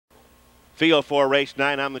Field for race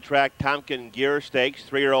 9 on the track, Tompkins-Geers Stakes,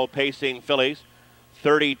 3-year-old pacing fillies,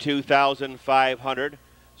 $32,500.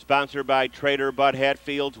 Sponsored by Trader Bud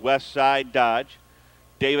Hatfield's West Side Dodge.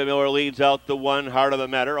 David Miller leads out the 1, Heart of the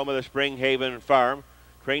Matter, owned by the Springhaven Farm.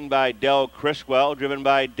 Trained by Del Criswell, driven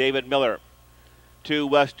by David Miller. 2,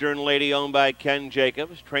 Western Lady, owned by Ken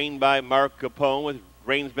Jacobs. Trained by Mark Capone with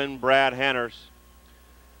reinsman Brad Hanners.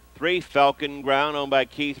 3, Falcon Ground, owned by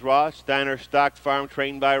Keith Ross. Steiner Stock Farm,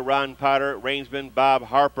 trained by Ron Potter. Reinsman Bob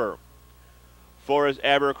Harper. 4 is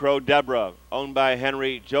Abercrow Deborah, owned by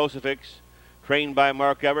Henry Josephix. Trained by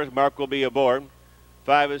Mark Evers. Mark will be aboard.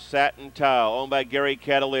 5 is Satin Towel, owned by Gary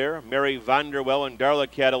Catalier, Mary Vanderwell, and Darla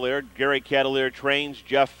Catalier. Gary Catalier trains,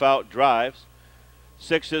 Jeff Fout drives.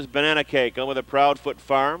 6 is Banana Cake, owned by the Proudfoot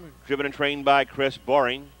Farm, driven and trained by Chris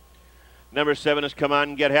Boring. Number 7 is Come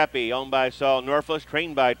On Get Happy, owned by Saul Norfus,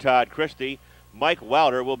 trained by Todd Christie. Mike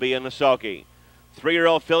Wilder will be in the sulky.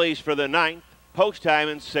 3-year-old fillies for the 9th, post time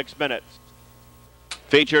in 6 minutes.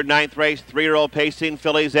 Featured 9th race, 3-year-old pacing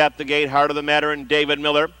fillies at the gate, Heart of the Matter and David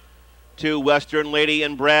Miller. 2, Western Lady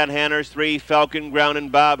and Brad Hanners. 3, Falcon Ground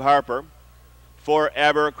and Bob Harper. 4,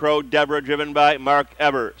 Abercrow Deborah, driven by Mark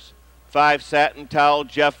Evers. 5, Satin Towel,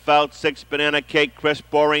 Jeff Fout. 6, Banana Cake, Chris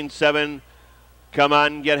Boring. 7, Come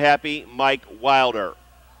On Get Happy, Mike Wilder.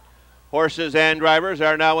 Horses and drivers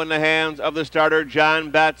are now in the hands of the starter,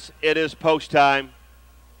 John Betts. It is post time.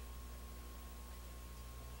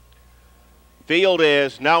 Field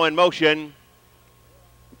is now in motion.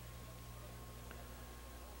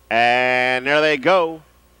 And there they go.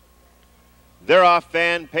 They're off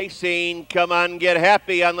and pacing. Come On Get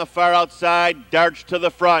Happy on the far outside. Darts to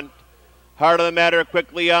the front. Heart of the Matter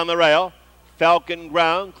quickly on the rail. Falcon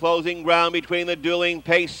Ground, closing ground between the dueling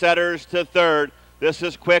pace setters to 3rd. This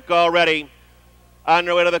is quick already. On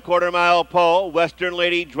their way to the quarter-mile pole, Western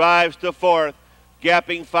Lady drives to 4th.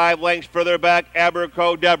 Gapping 5 lengths further back,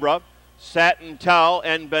 Abercrow Deborah. Satin Towel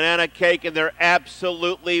and Banana Cake, and they're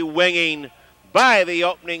absolutely winging by the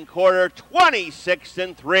opening quarter,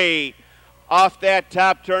 26-3. Off that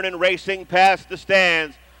top turn and racing past the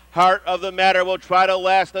stands. Heart of the Matter will try to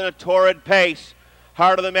last on a torrid pace.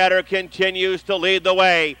 Heart of the Matter continues to lead the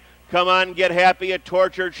way. Come On Get Happy, a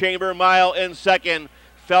torture chamber mile in 2nd.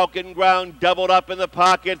 Falcon Ground doubled up in the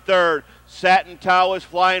pocket 3rd. Satin Towel is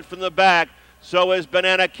flying from the back. So is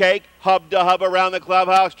Banana Cake, hub to hub around the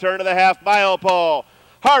clubhouse, turn to the half-mile pole.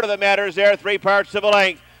 Heart of the Matter is there, 3 parts of a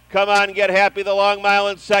length. Come On Get Happy, the long mile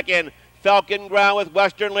in 2nd. Falcon Ground with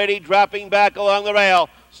Western Lady dropping back along the rail.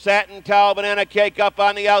 Satin Towel, Banana Cake up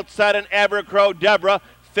on the outside, and Abercrow Deborah,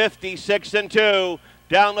 56-2.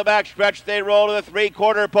 Down the back stretch, they roll to the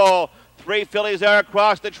 3-quarter pole. 3 fillies are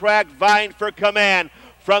across the track, vying for command.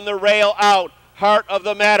 From the rail out, Heart of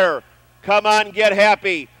the Matter. Come On Get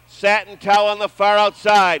Happy. Satin Towel on the far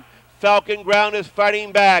outside. Falcon Ground is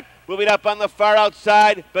fighting back. Moving up on the far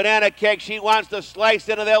outside, Banana Cake. She wants to slice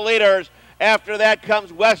into their leaders. After that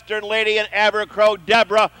comes Western Lady and Abercrow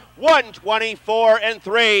Deborah,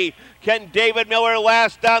 124-3. Can David Miller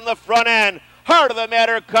last on the front end? Heart of the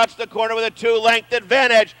Matter cuts the corner with a 2-length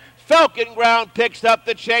advantage. Falcon Ground picks up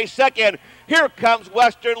the chase 2nd. Here comes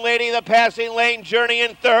Western Lady, the passing lane journey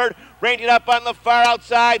in 3rd. Ranging up on the far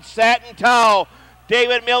outside, Satin Towel.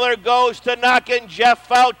 David Miller goes to knocking, Jeff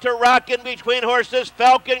Fout to rocking between horses,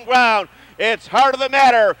 Falcon Ground. It's Heart of the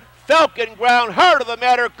Matter, Falcon Ground, Heart of the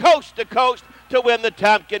Matter, coast to coast to win the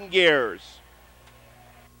Tompkins-Geers.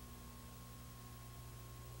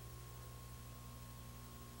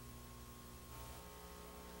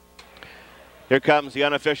 Here comes the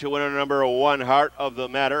unofficial winner, number 1, Heart of the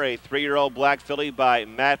Matter, a 3-year-old black filly by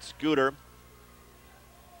Matt Scooter.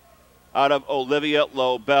 Out of Olivia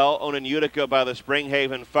Lobel, owned in Utica by the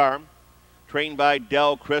Springhaven Farm. Trained by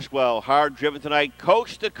Del Criswell. Hard driven tonight,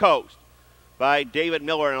 coast to coast by David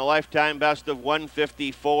Miller in a lifetime best of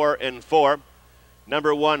 154-4.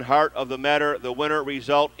 Number 1, Heart of the Matter. The winner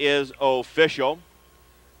result is official.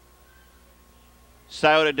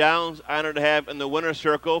 Scioto Downs honored to have in the winner's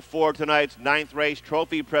circle for tonight's 9th race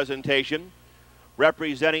trophy presentation.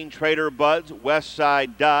 Representing Trader Bud's West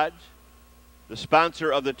Side Dodge. The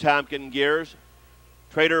sponsor of the Tompkins-Geers,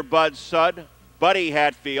 Trader Bud Sud, Buddy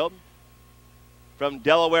Hatfield. From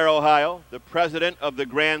Delaware, Ohio, the president of the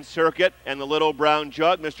Grand Circuit and the Little Brown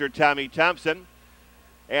Jug, Mr. Tommy Thompson.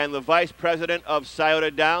 And the vice president of Scioto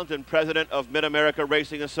Downs and president of Mid-America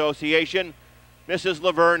Racing Association, Mrs.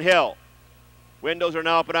 Laverne Hill. Windows are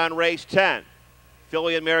now open on race 10.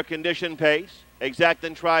 Filly and mare condition pace, exact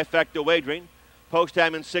and trifecta wagering. Post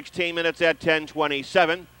time in 16 minutes at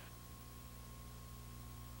 10:27.